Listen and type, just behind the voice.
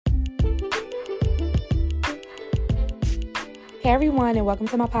Hey everyone, and welcome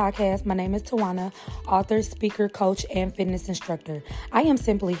to my podcast. My name is Tawana, author, speaker, coach, and fitness instructor. I am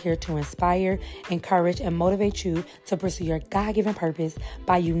simply here to inspire, encourage, and motivate you to pursue your God-given purpose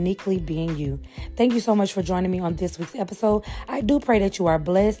by uniquely being you. Thank you so much for joining me on this week's episode. I do pray that you are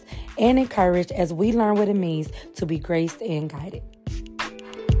blessed and encouraged as we learn what it means to be graced and guided.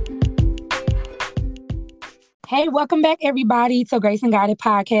 Hey, welcome back everybody to Grace and Guided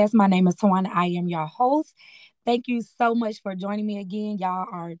Podcast. My name is Tawana. I am your host. Thank you so much for joining me again. Y'all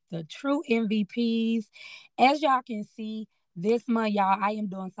are the true MVPs. As y'all can see, this month, y'all, I am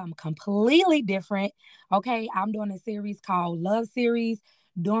doing something completely different. Okay, I'm doing a series called Love Series,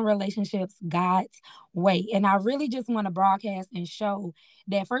 Doing Relationships God's Way. And I really just want to broadcast and show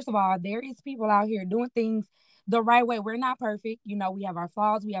that, first of all, there is people out here doing things the right way. We're not perfect. You know, we have our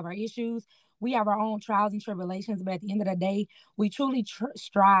flaws, we have our issues, we have our own trials and tribulations. But at the end of the day, we truly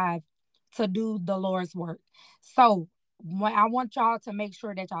strive to do the Lord's work. So I want y'all to make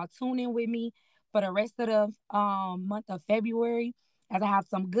sure that y'all tune in with me for the rest of the month of February, as I have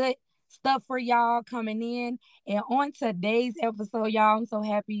some good stuff for y'all coming in. And on today's episode, y'all, I'm so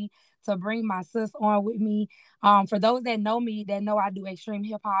happy to bring my sis on with me. For those that know me, that know I do extreme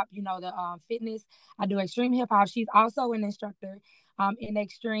hip hop, you know, the fitness, I do extreme hip hop. She's also an instructor in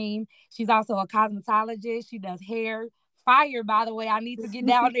extreme. She's also a cosmetologist. She does hair. Fire, by the way. I need to get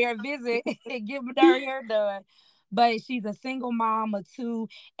down there and visit and get her hair done. But she's a single mom of two,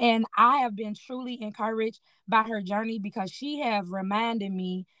 and I have been truly encouraged by her journey because she have reminded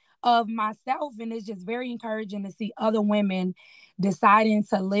me of myself, and it's just very encouraging to see other women deciding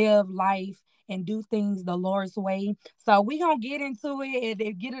to live life and do things the Lord's way. So we gonna get into it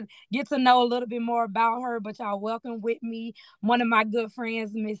and get to know a little bit more about her. But y'all, welcome with me one of my good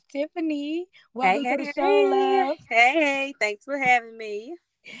friends, Miss Tiffany. Welcome to the show, love. Hey, thanks for having me.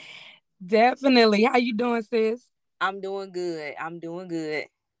 Definitely. How you doing, sis? I'm doing good.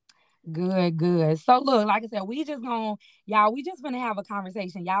 Good. So look, like I said, we just gonna have a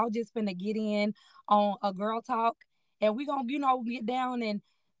conversation. Y'all just finna get in on a girl talk, and we gonna, get down and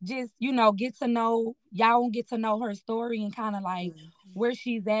just, get to know y'all, get to know her story and kind of like where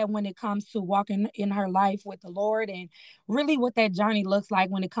she's at when it comes to walking in her life with the Lord, and really what that journey looks like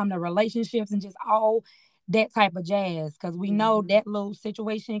when it comes to relationships and just all that type of jazz, because we know that little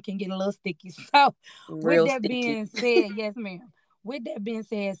situation can get a little sticky. So with Real that sticky. being said, yes, ma'am. With that being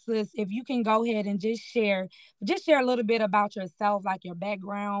said, sis, if you can go ahead and just share a little bit about yourself, like your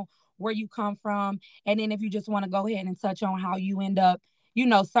background, where you come from, and then if you just want to go ahead and touch on how you end up,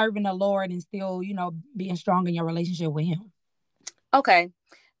 serving the Lord and still, being strong in your relationship with Him. Okay.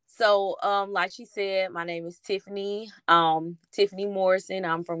 So, like she said, my name is Tiffany. Tiffany Morrison.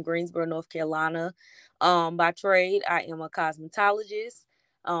 I'm from Greensboro, North Carolina. By trade, I am a cosmetologist.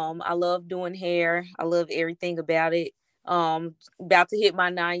 I love doing hair. I love everything about it. About to hit my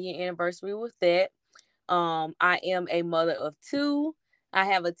 9-year anniversary with that. I am a mother of two. I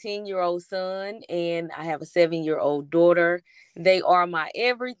have a 10-year-old son and I have a 7-year-old daughter. They are my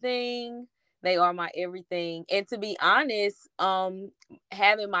everything. They are my everything. And to be honest,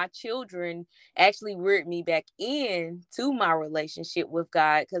 having my children actually reared me back in to my relationship with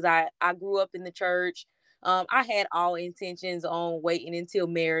God, because I grew up in the church. I had all intentions on waiting until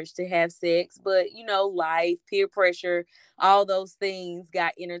marriage to have sex, but life, peer pressure, all those things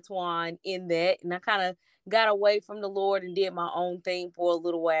got intertwined in that, and I kind of got away from the Lord and did my own thing for a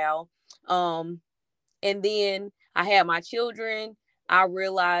little while. And then I had my children. I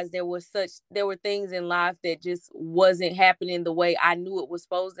realized there were things in life that just wasn't happening the way I knew it was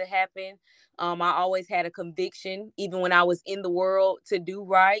supposed to happen. I always had a conviction, even when I was in the world, to do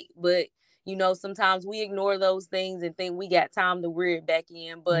right. But sometimes we ignore those things and think we got time to rear it back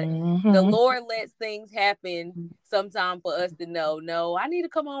in. But the Lord lets things happen sometime for us to know, no, I need to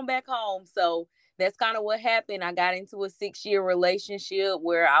come on back home. So that's kind of what happened. I got into a 6-year relationship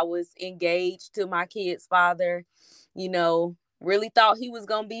where I was engaged to my kid's father, really thought he was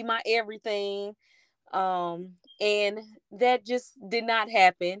going to be my everything. And that just did not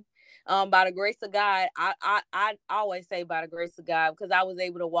happen. By the grace of God, I always say by the grace of God, because I was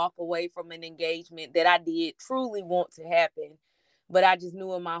able to walk away from an engagement that I did truly want to happen. But I just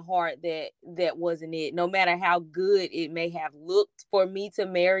knew in my heart that wasn't it. No matter how good it may have looked for me to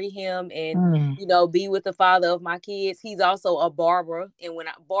marry him and, be with the father of my kids, he's also a barber. And when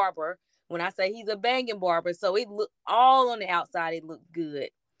I say he's a banging barber, so it looked all on the outside, it looked good.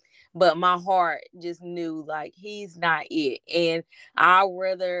 But my heart just knew like he's not it. And I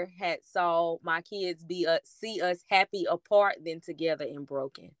rather had saw my kids see us happy apart than together and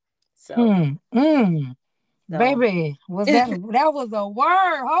broken. So, Baby, was that was a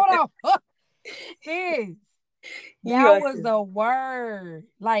word? Hold on. Sis. You That was hussy. the word.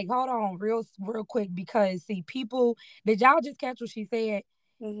 Like, hold on, real quick, because see, people, did y'all just catch what she said?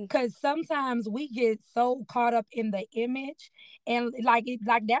 Mm-hmm. Because sometimes we get so caught up in the image, and like it,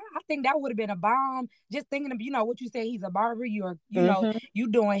 like that. I think that would have been a bomb. Just thinking of, what you said. He's a barber. You're, Mm-hmm. you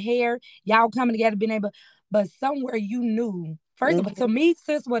doing hair. Y'all coming together, being able. But somewhere you knew. First of all, to Mm-hmm. me,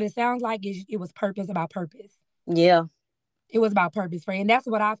 sis, what it sounds like is it was purpose about purpose. Yeah. It was about purpose, friend. That's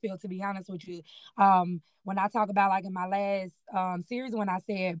what I feel, to be honest with you. When I talk about, like, in my last series, when I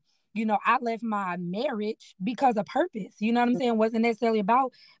said, I left my marriage because of purpose. You know what I'm saying? It wasn't necessarily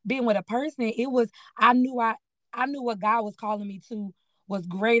about being with a person. It was, I knew what God was calling me to was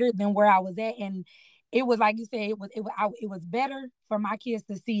greater than where I was at. And it was like you said, it was better for my kids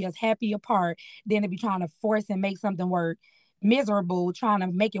to see us happy apart than to be trying to force and make something work miserable, trying to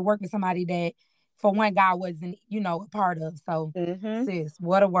make it work with somebody that, for one, God wasn't, a part of. So, Mm-hmm. sis,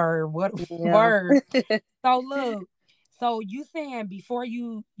 what a word. What a Yeah. word. So look, so you saying before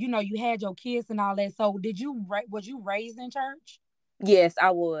you had your kids and all that. So was you raised in church? Yes, I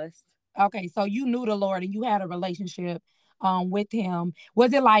was. Okay, so you knew the Lord and you had a relationship with him.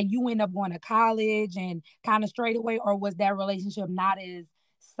 Was it like you ended up going to college and kind of straight away, or was that relationship not as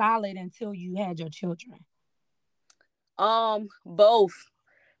solid until you had your children? Both.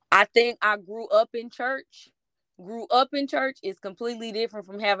 I think I grew up in church. Grew up in church is completely different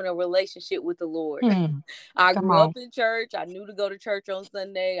from having a relationship with the Lord. Hmm. I Come grew up on. in church. I knew to go to church on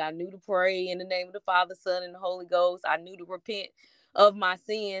Sunday. I knew to pray in the name of the Father, Son, and the Holy Ghost. I knew to repent of my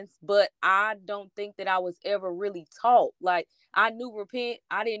sins, but I don't think that I was ever really taught. Like, I knew repent.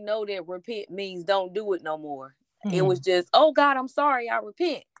 I didn't know that repent means don't do it no more. It was Hmm. just, oh God, I'm sorry, I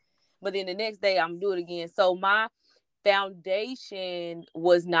repent. But then the next day I'm doing it again. So my foundation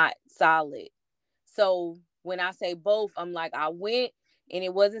was not solid. So when I say both, I'm like, I went and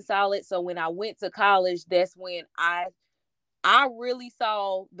it wasn't solid. So when I went to college, that's when I really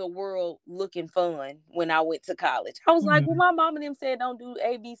saw the world looking fun when I went to college. I was like, well, Hmm. my mom and them said don't do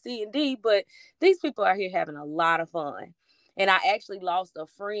A, B, C, and D, but these people are here having a lot of fun. And I actually lost a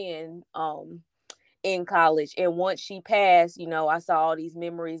friend in college. And once she passed, I saw all these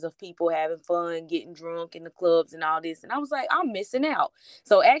memories of people having fun, getting drunk in the clubs and all this. And I was like, I'm missing out.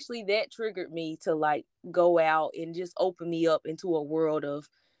 So actually that triggered me to like go out and just open me up into a world of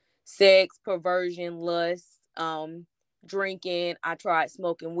sex, perversion, lust, drinking. I tried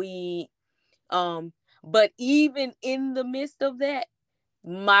smoking weed. Um, but even in the midst of that,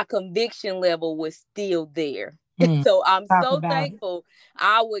 my conviction level was still there. Hmm. So I'm Talk so about it. thankful.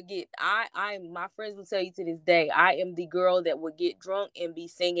 I my friends will tell you to this day, I am the girl that would get drunk and be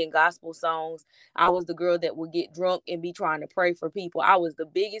singing gospel songs. I was the girl that would get drunk and be trying to pray for people. I was the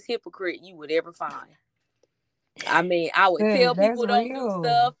biggest hypocrite you would ever find. I mean, I would Sis, tell that's people don't do real.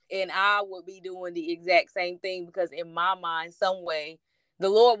 stuff and I would be doing the exact same thing because in my mind, some way, the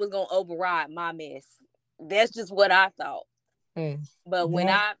Lord was gonna override my mess. That's just what I thought. Sis, But when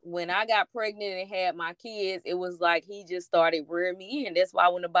that. I got pregnant and had my kids, it was like he just started rearing me in. That's why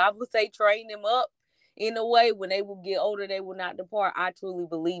when the Bible say train them up in a way when they will get older, they will not depart. I truly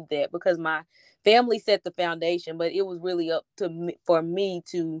believe that because my family set the foundation, but it was really up to me, for me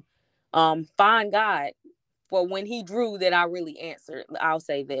to find God for when he drew that I really answered. I'll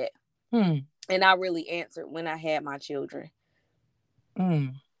say that. Hmm. And I really answered when I had my children. Hmm.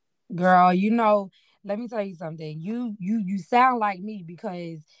 Girl, let me tell you something. You sound like me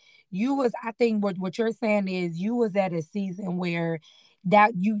because you was, I think what you're saying is you was at a season where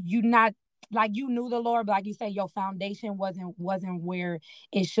that you not, like, you knew the Lord, but like you said, your foundation wasn't where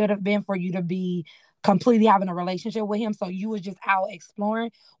it should have been for you to be completely having a relationship with him. So you was just out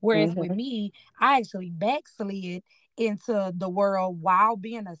exploring. Whereas with Mm-hmm. me, I actually backslid into the world while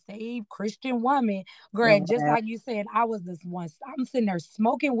being a saved Christian woman. Girl, Oh, just wow. like you said, I was this one. I'm sitting there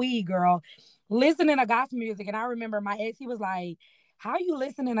smoking weed, girl, listening to gospel music. And I remember my ex, he was like, how you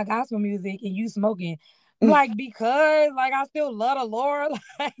listening to gospel music and you smoking? I'm like, because like I still love the Lord.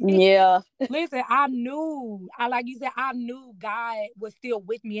 Like, Yeah. listen, like you said, I knew God was still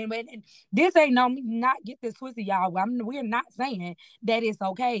with me. And this ain't no, not get this twisted, y'all. We're not saying that it's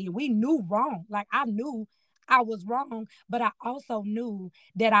okay. We knew wrong. Like, I knew I was wrong, but I also knew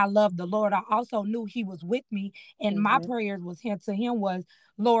that I loved the Lord. I also knew he was with me. And my Mm-hmm. prayers was him to him was,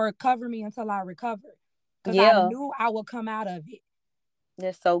 Lord, cover me until I recover. Because I Yeah. knew I would come out of it.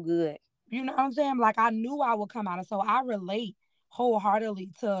 That's so good. You know what I'm saying? Like, I knew I would come out of it. So I relate wholeheartedly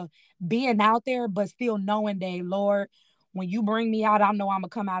to being out there, but still knowing that, Lord, when you bring me out, I know I'm gonna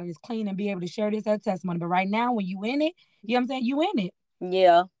come out of this clean and be able to share this as testimony. But right now, when you in it, you know what I'm saying? You in it.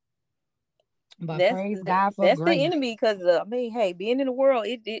 Yeah. But That's praise God for that's the grace. enemy because I mean, hey, being in the world,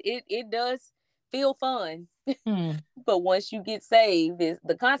 it does feel fun. Mm. But once you get saved,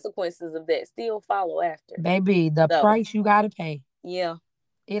 the consequences of that still follow after. Baby, the So price you gotta pay, yeah,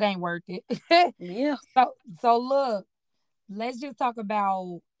 it ain't worth it. yeah. So look, let's just talk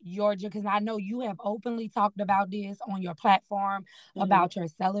about your, because I know you have openly talked about this on your platform Hmm. about your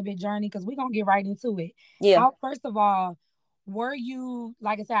celibate journey, because we're gonna get right into it. Yeah. How, first of all, were you,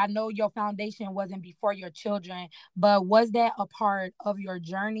 like I said, I know your foundation wasn't before your children, but was that a part of your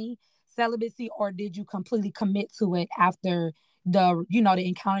journey, celibacy, or did you completely commit to it after the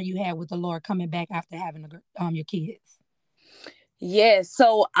encounter you had with the Lord, coming back after having your kids? Yes.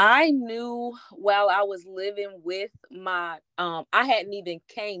 So I knew while I was living with my I hadn't even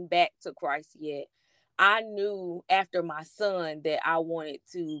came back to Christ yet. I knew after my son that I wanted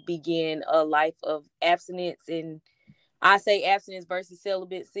to begin a life of abstinence, and I say abstinence versus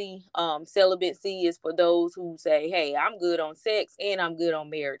celibacy. Celibacy is for those who say, "Hey, I'm good on sex and I'm good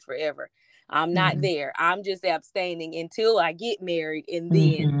on marriage forever." I'm not Mm-hmm. there. I'm just abstaining until I get married, and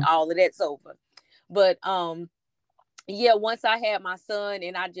then Mm-hmm. all of that's over. But yeah, once I had my son,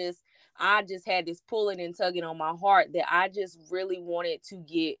 and I just had this pulling and tugging on my heart that I just really wanted to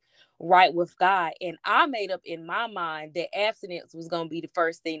get right with God. And I made up in my mind that abstinence was going to be the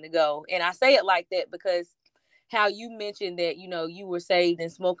first thing to go. And I say it like that because how you mentioned that, you were saved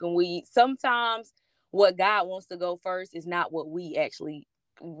and smoking weed. Sometimes what God wants to go first is not what we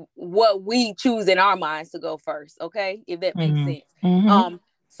choose in our minds to go first. Okay. If that makes Mm-hmm. sense. Mm-hmm.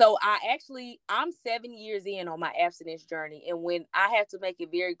 So I'm 7 years in on my abstinence journey. And when I have to make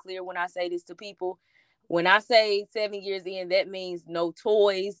it very clear when I say this to people, when I say 7 years in, that means no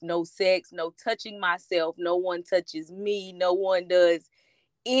toys, no sex, no touching myself. No one touches me. No one does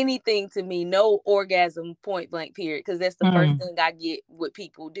anything to me. No orgasm, point blank, period. Because that's the first Mm-hmm. thing I get with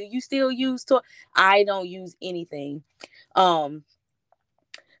people. Do you still use toy? I don't use anything. Um,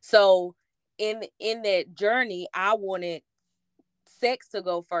 so in that journey, I wanted sex to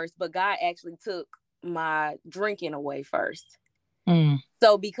go first, but God actually took my drinking away first. Mm-hmm.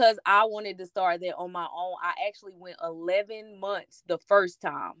 So because I wanted to start that on my own, I actually went 11 months the first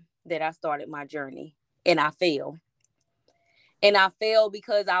time that I started my journey, and I failed. And I failed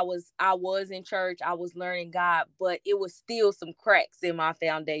because I was in church, I was learning God, but it was still some cracks in my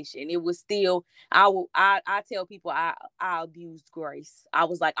foundation. It was still I tell people I abused grace. I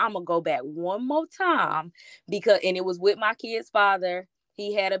was like, I'm gonna go back one more time, because and it was with my kid's father.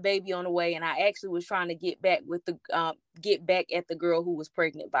 He had a baby on the way, and I actually was trying to get back at the girl who was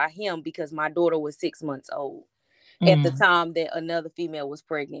pregnant by him, because my daughter was 6 months old at the Mm-hmm. time that another female was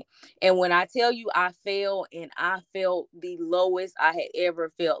pregnant. And when I tell you I fell, and I felt the lowest I had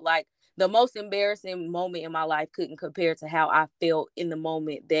ever felt, like the most embarrassing moment in my life couldn't compare to how I felt in the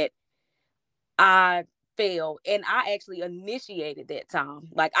moment that I fell. And I actually initiated that time.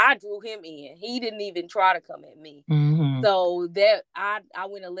 Like, I drew him in. He didn't even try to come at me. Mm-hmm. So that I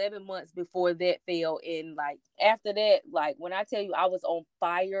went 11 months before that fell. And like after that, like when I tell you I was on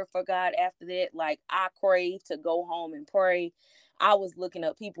fire for God after that, like I craved to go home and pray. I was looking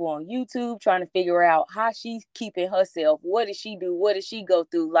up people on YouTube trying to figure out how she's keeping herself. What did she do? What did she go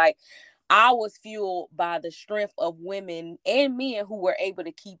through? Like, I was fueled by the strength of women and men who were able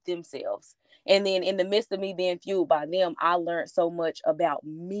to keep themselves. And then in the midst of me being fueled by them, I learned so much about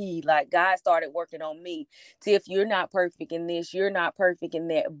me. Like, God started working on me. Tiff, you're not perfect in this, you're not perfect in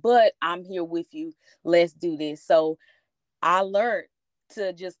that, but I'm here with you. Let's do this. So I learned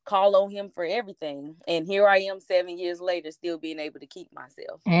to just call on him for everything. And here I am 7 years later, still being able to keep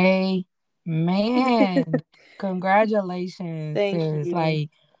myself. Hey, man, congratulations, Thank sis. you. Like,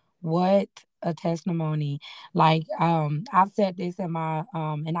 what a testimony. Like, I've said this in my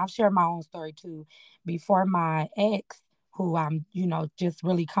and I've shared my own story too. Before my ex, who I'm, just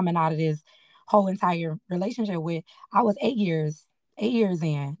really coming out of this whole entire relationship with, I was 8 years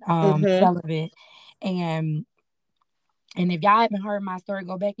in, Mm-hmm. celibate. And if y'all haven't heard my story,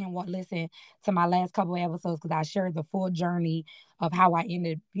 go back and listen to my last couple of episodes, because I shared the full journey of how I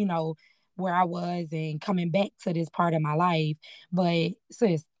ended, where I was and coming back to this part of my life. But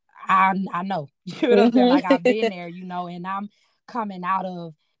sis, I know, you know what I'm saying? Like, I've been Mm-hmm. there, and I'm coming out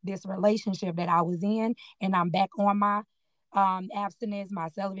of this relationship that I was in, and I'm back on my abstinence, my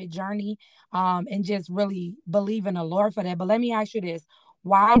celibate journey, and just really believe in the Lord for that. But let me ask you this: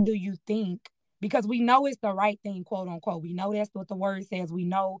 why do you think, because we know it's the right thing, quote unquote. We know that's what the word says. We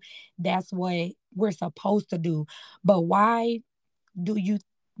know that's what we're supposed to do. But do you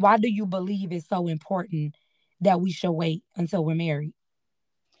why do you believe it's so important that we should wait until we're married?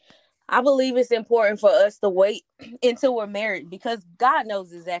 I believe it's important for us to wait until we're married, because God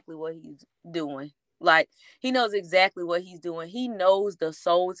knows exactly what he's doing. Like, he knows exactly what he's doing. He knows the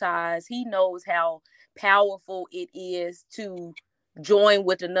soul ties. He knows how powerful it is to join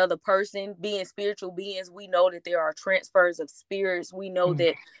with another person. Being spiritual beings, we know that there are transfers of spirits. We know Mm.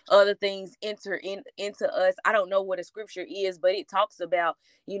 that other things enter into us. I don't know what a scripture is, but it talks about,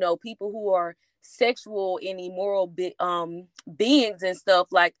 people who are sexual and immoral beings and stuff.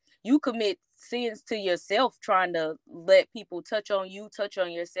 Like, you commit sins to yourself trying to let people touch on you, touch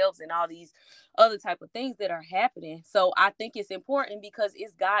on yourselves, and all these other type of things that are happening. So I think it's important because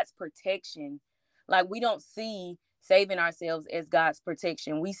it's God's protection. Like, we don't see saving ourselves as God's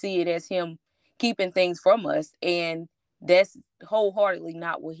protection. We see it as him keeping things from us, and that's wholeheartedly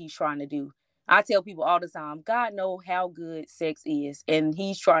not what he's trying to do. I tell people all the time, God knows how good sex is, and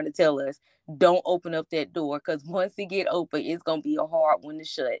he's trying to tell us, don't open up that door, because once it get open, it's gonna be a hard one to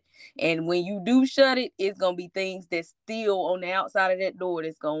shut. And when you do shut it, it's gonna be things that's still on the outside of that door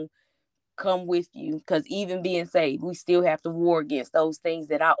that's gonna come with you. Because even being saved, we still have to war against those things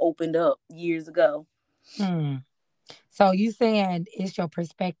that I opened up years ago. Mm. So you saying it's your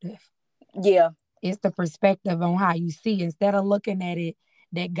perspective. Yeah, It's the perspective on how you see. Instead of looking at it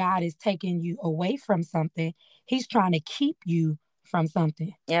that God is taking you away from something, he's trying to keep you from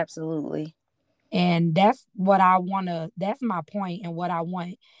something. absolutely. And that's my point and what I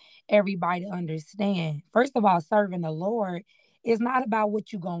want everybody to understand. First of all, serving the Lord is not about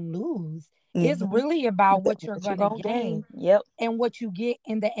what you're going to lose. It's Mm-hmm. really about what you're What you going to gonna gain gain? Yep. and what you get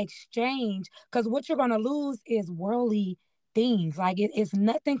in the exchange. Because what you're going to lose is worldly things. Like it's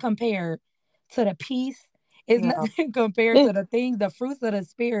nothing compared to the peace. It's No. nothing compared to the things, the fruits of the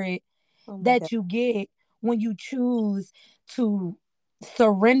spirit Oh my God. that you get when you choose to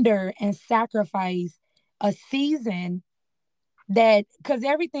surrender and sacrifice a season that, because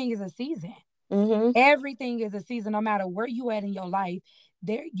everything is a season. Mm-hmm. Everything is a season, no matter where you at in your life.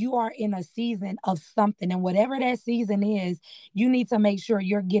 There you are in a season of something. And whatever that season is, you need to make sure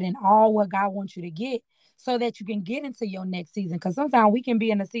you're getting all what God wants you to get so that you can get into your next season. Because sometimes we can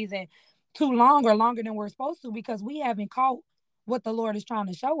be in a season too long or longer than we're supposed to because we haven't caught what the Lord is trying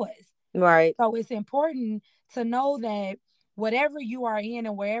to show us. Right. So it's important to know that whatever you are in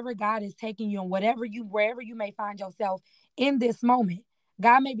and wherever God is taking you and wherever you may find yourself in this moment,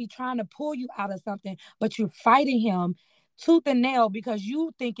 God may be trying to pull you out of something, but you're fighting him tooth and nail because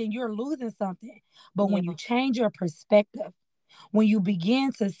you thinking you're losing something. But when you Yeah. change your perspective, when you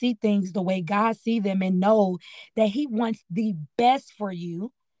begin to see things the way God see them and know that he wants the best for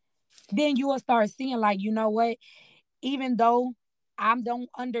you, then you will start seeing like, you know what? Even though I don't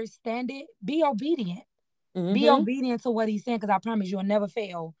understand it, be obedient. Be Mm-hmm. obedient to what he's saying because I promise you'll never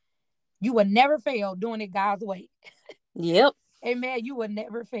fail. You will never fail doing it God's way. Yep. Amen. You will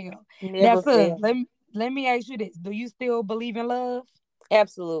never fail. Never That's us. fail. Let me ask you this. Do you still believe in love?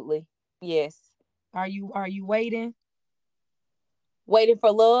 Absolutely. Yes. Are you waiting? Waiting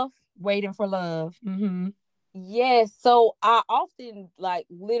for love. Waiting for love. Mm-hmm. Yes. So I often, like,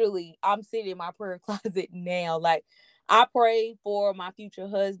 literally, I'm sitting in my prayer closet now. Like, I pray for my future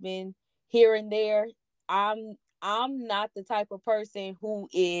husband here and there. I'm not the type of person who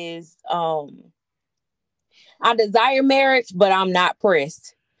is I desire marriage, but I'm not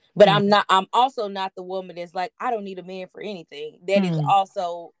pressed. But I'm also not the woman that's like, I don't need a man for anything. That is Mm-hmm.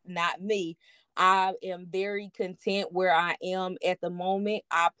 also not me. I am very content where I am at the moment.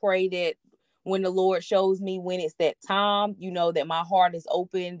 I pray that when the Lord shows me when it's that time, that my heart is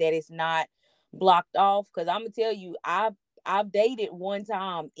open, that it's not blocked off. Cause I'm gonna tell you, I've dated one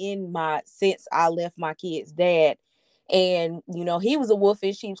time since I left my kid's dad. And he was a wolf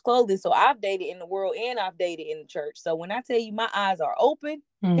in sheep's clothing. So I've dated in the world and I've dated in the church. So when I tell you my eyes are open,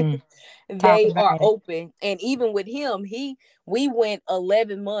 Mm-hmm. Talk they about are it. open. And even with him, we went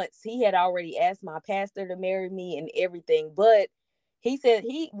 11 months. He had already asked my pastor to marry me and everything. But he said,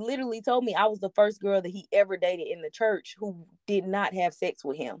 he literally told me I was the first girl that he ever dated in the church who did not have sex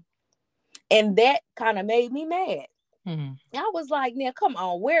with him. And that kind of made me mad. Mm-hmm. I was like, now come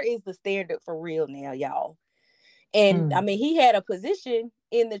on, where is the standard for real now, y'all? And I Mm-hmm. mean, he had a position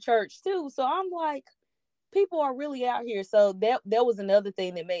in the church too. So I'm like, people are really out here. So that was another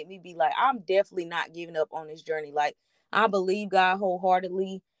thing that made me be like, I'm definitely not giving up on this journey. Like, I believe God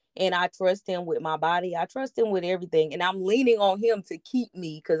wholeheartedly and I trust him with my body. I trust him with everything. And I'm leaning on him to keep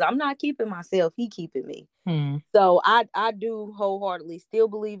me because I'm not keeping myself. He keeping me. Mm-hmm. So I do wholeheartedly still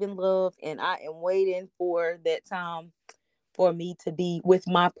believe in love, and I am waiting for that time for me to be with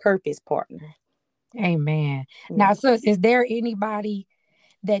my purpose partner. Amen. Now, Yeah. sis, is there anybody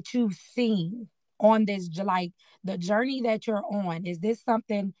that you've seen on this, like the journey that you're on? Is this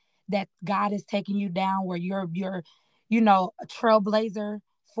something that God is taking you down where you're a trailblazer,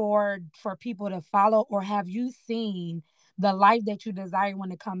 for people to follow, or have you seen the life that you desire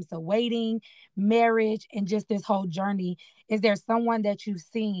when it comes to waiting, marriage, and just this whole journey? Is there someone that you've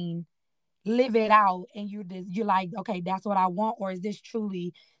seen live it out and you're like, okay, that's what I want? Or is this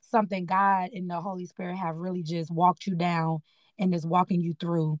truly something God and the Holy Spirit have really just walked you down and is walking you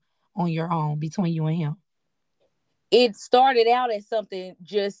through on your own between you and him? It started out as something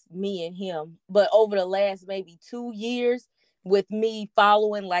just me and him, but over the last maybe 2 years, with me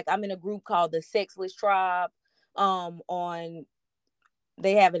following, like, I'm in a group called the Sexless Tribe. On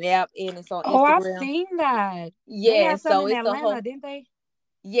They have an app and it's on Oh, I've Instagram. seen that. They Yeah, had some so in it's a Atlanta, whole, didn't they?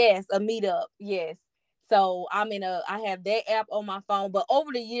 yes, a meetup. Yes. So I have that app on my phone, but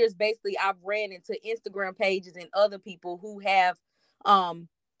over the years, basically, I've ran into Instagram pages and other people who have um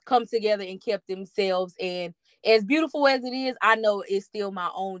come together and kept themselves. And as beautiful as it is, I know it's still my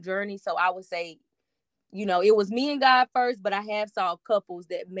own journey. So I would say, it was me and God first, but I have saw couples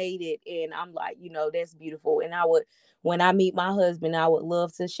that made it, and I'm like, that's beautiful. And when I meet my husband, I would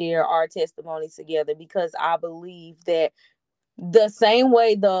love to share our testimonies together, because I believe that the same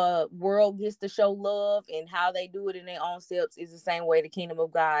way the world gets to show love and how they do it in their own selves is the same way the kingdom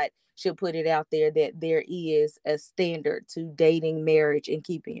of God should put it out there, that there is a standard to dating, marriage, and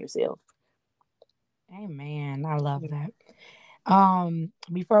keeping yourself. Amen. I love that.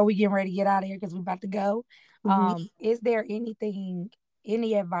 Before we get ready to get out of here, because we're about to go, Mm-hmm. is there any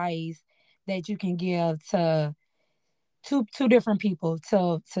advice that you can give to two different people,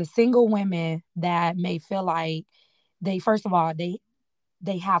 to single women that may feel like they, first of all,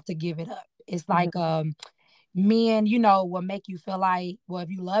 they have to give it up? It's like men, will make you feel like, well, if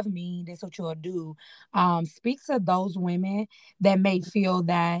you love me, that's what you'll do. Speak to those women that may feel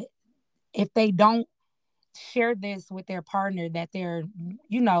that if they don't share this with their partner, that they're,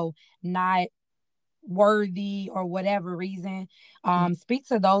 not worthy or whatever reason. Speak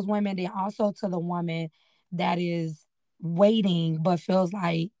to those women, then also to the woman that is waiting but feels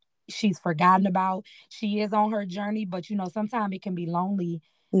like she's forgotten about. She is on her journey, but sometimes it can be lonely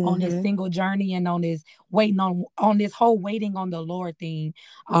on this Mm-hmm. single journey and on this waiting on this whole waiting on the Lord thing.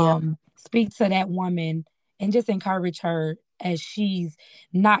 Yeah. Speak to that woman and just encourage her as she's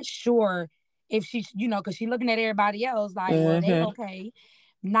not sure if she's, because she's looking at everybody else like, well, they Mm-hmm. okay,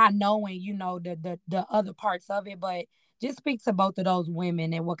 not knowing, the other parts of it. But just speak to both of those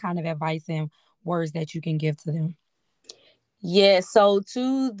women and what kind of advice and words that you can give to them. Yeah, so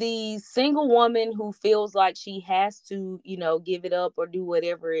to the single woman who feels like she has to, give it up or do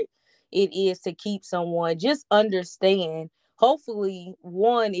whatever it is to keep someone, just understand. Hopefully,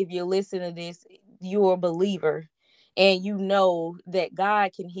 one, if you're listening to this, you're a believer and you know that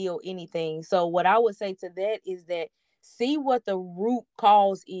God can heal anything. So, what I would say to that is that see what the root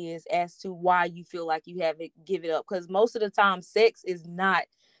cause is as to why you feel like you haven't give it up. Because most of the time, sex is not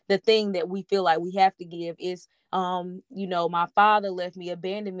the thing that we feel like we have to give. It's my father left me,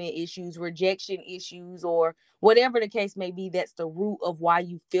 abandonment issues, rejection issues, or whatever the case may be. That's the root of why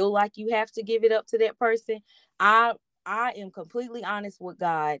you feel like you have to give it up to that person. I i am completely honest with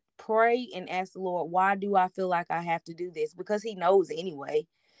God. Pray and ask the Lord, why do I feel like I have to do this? Because he knows anyway.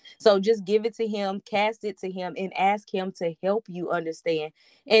 So just give it to him, cast it to him, and ask him to help you understand.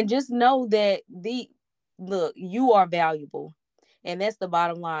 And just know that you are valuable. And that's the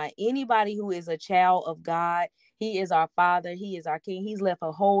bottom line. Anybody who is a child of God, he is our father, he is our king. He's left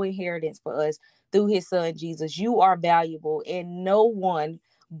a whole inheritance for us through his son Jesus. You are valuable, and no one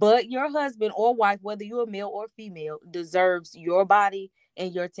but your husband or wife, whether you're male or female, deserves your body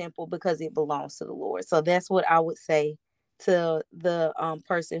and your temple, because it belongs to the Lord. So that's what I would say to the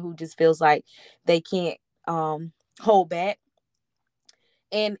person who just feels like they can't hold back.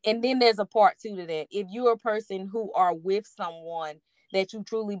 And then there's a part two to that. If you're a person who are with someone that you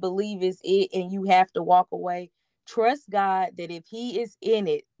truly believe is it and you have to walk away, trust God that if he is in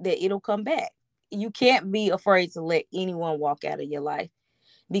it, that it'll come back. You can't be afraid to let anyone walk out of your life,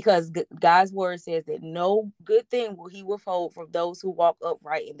 because God's word says that no good thing will he withhold from those who walk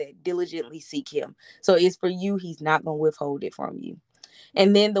upright and that diligently seek him. So it's for you. He's not going to withhold it from you.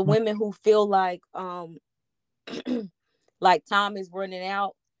 And then the women who feel like time is running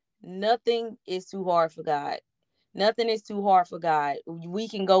out, nothing is too hard for God. Nothing is too hard for God. We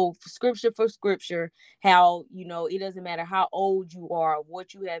can go scripture for scripture, how, it doesn't matter how old you are,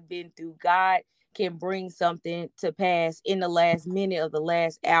 what you have been through. God can bring something to pass in the last minute of the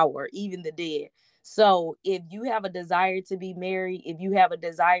last hour, even the dead. So if you have a desire to be married, if you have a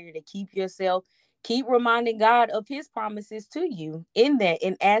desire to keep yourself, keep reminding God of his promises to you in that,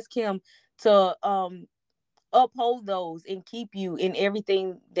 and ask him to uphold those and keep you in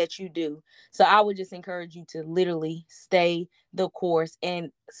everything that you do. So I would just encourage you to literally stay the course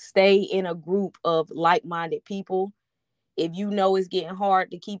and stay in a group of like-minded people. If you know it's getting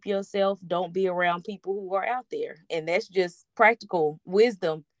hard to keep yourself, don't be around people who are out there. And that's just practical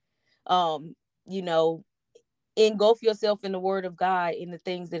wisdom. Um, you know, engulf yourself in the word of God, in the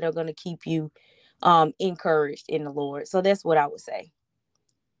things that are going to keep you encouraged in the Lord. So that's what I would say.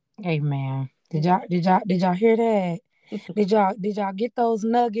 Amen. Did Yeah. y'all hear that? Did y'all get those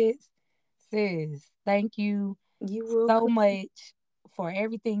nuggets? Sis, thank you You so welcome. much for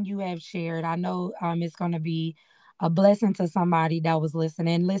everything you have shared. I know it's going to be a blessing to somebody that was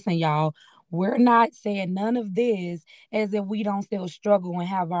listening. Listen, y'all, we're not saying none of this as if we don't still struggle and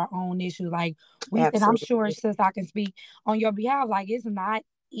have our own issues. Like and I'm sure, Absolutely. since I can speak on your behalf, like it's not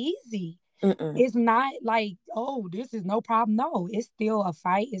easy. Mm-mm. It's not like, oh, this is no problem. No, it's still a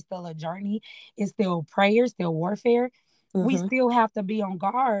fight. It's still a journey. It's still prayer, still warfare. We Mm-hmm. still have to be on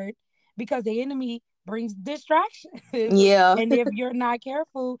guard because the enemy brings distractions. Yeah. And if you're not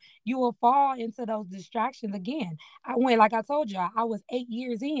careful, you will fall into those distractions again. Like I told you, I was 8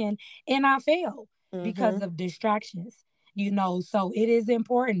 years in and I failed because Mm-hmm. of distractions. So it is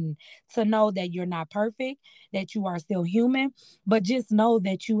important to know that you're not perfect, that you are still human, but just know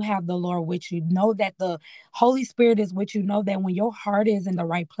that you have the Lord with you. Know that the Holy Spirit is with you. Know that when your heart is in the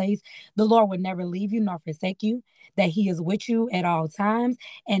right place, the Lord would never leave you nor forsake you, that He is with you at all times.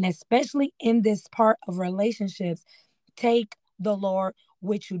 And especially in this part of relationships, take the Lord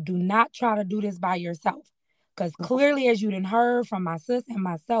with you. Do not try to do this by yourself. Because clearly, as you done heard from my sis and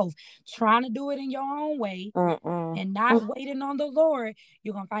myself, trying to do it in your own way Mm-mm. and not waiting on the Lord,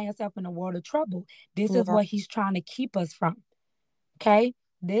 you're going to find yourself in a world of trouble. This is Yeah. what He's trying to keep us from. Okay?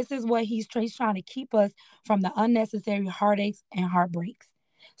 This is what he's trying to keep us from the unnecessary heartaches and heartbreaks.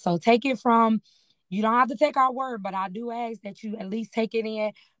 So take it from, you don't have to take our word, but I do ask that you at least take it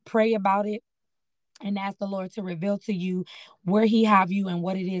in, pray about it, and ask the Lord to reveal to you where He have you and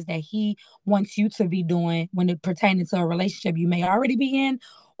what it is that He wants you to be doing when it pertaining to a relationship you may already be in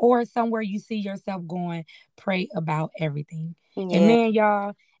or somewhere you see yourself going. Pray about everything. Yeah. Amen,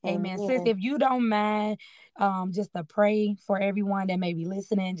 y'all. Amen. Sis, Amen. if you don't mind, just to pray for everyone that may be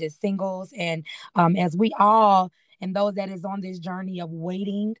listening, just singles, and as we all and those that is on this journey of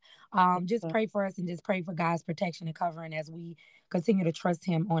waiting, just pray for us and just pray for God's protection and covering as we continue to trust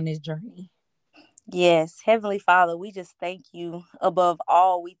Him on this journey. Yes, Heavenly Father, we just thank you above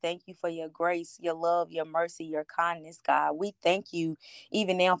all. We thank you for your grace, your love, your mercy, your kindness, God. We thank you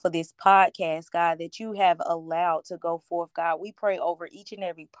even now for this podcast, God, that you have allowed to go forth, God. We pray over each and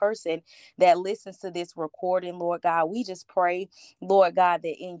every person that listens to this recording, Lord God. We just pray, Lord God,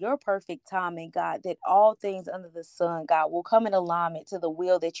 that in your perfect timing, God, that all things under the sun, God, will come in alignment to the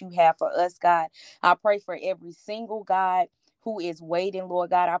will that you have for us, God. I pray for every single God who is waiting,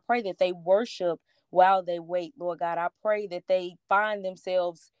 Lord God. I pray that they worship while they wait, Lord God. I pray that they find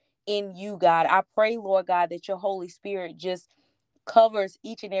themselves in you, God. I pray, Lord God, that your Holy Spirit just covers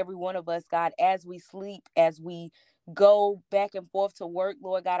each and every one of us, God, as we sleep, as we go back and forth to work,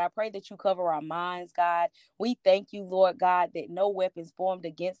 Lord God. I pray that you cover our minds, God. We thank you, Lord God, that no weapons formed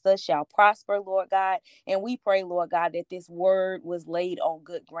against us shall prosper, Lord God. And we pray, Lord God, that this word was laid on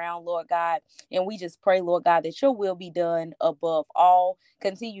good ground, Lord God. And we just pray, Lord God, that your will be done above all.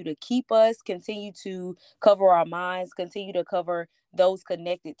 Continue to keep us, continue to cover our minds, continue to cover those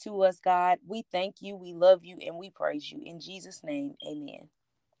connected to us, God. We thank you, we love you, and we praise you. In Jesus' name, amen.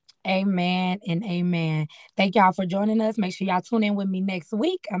 Amen and amen. Thank y'all for joining us. Make sure y'all tune in with me next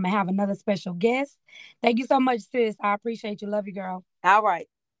week. I'm going to have another special guest. Thank you so much, sis. I appreciate you. Love you, girl. All right.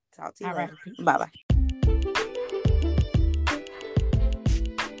 Talk to you All right. later. Peace. Bye bye.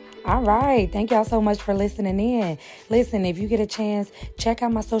 All right. Thank y'all so much for listening in. Listen, if you get a chance, check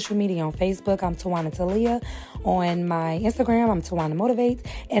out my social media on Facebook. I'm Tawana Talia. On my Instagram, I'm Tawana Motivates.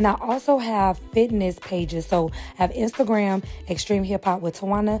 And I also have fitness pages. So I have Instagram, Extreme Hip Hop with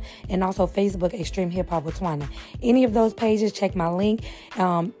Tawana, and also Facebook, Extreme Hip Hop with Tawana. Any of those pages, check my link,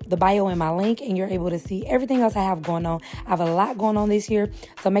 the bio in my link, and you're able to see everything else I have going on. I have a lot going on this year.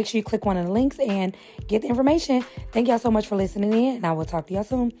 So make sure you click one of the links and get the information. Thank y'all so much for listening in, and I will talk to y'all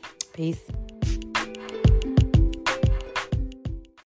soon. Peace.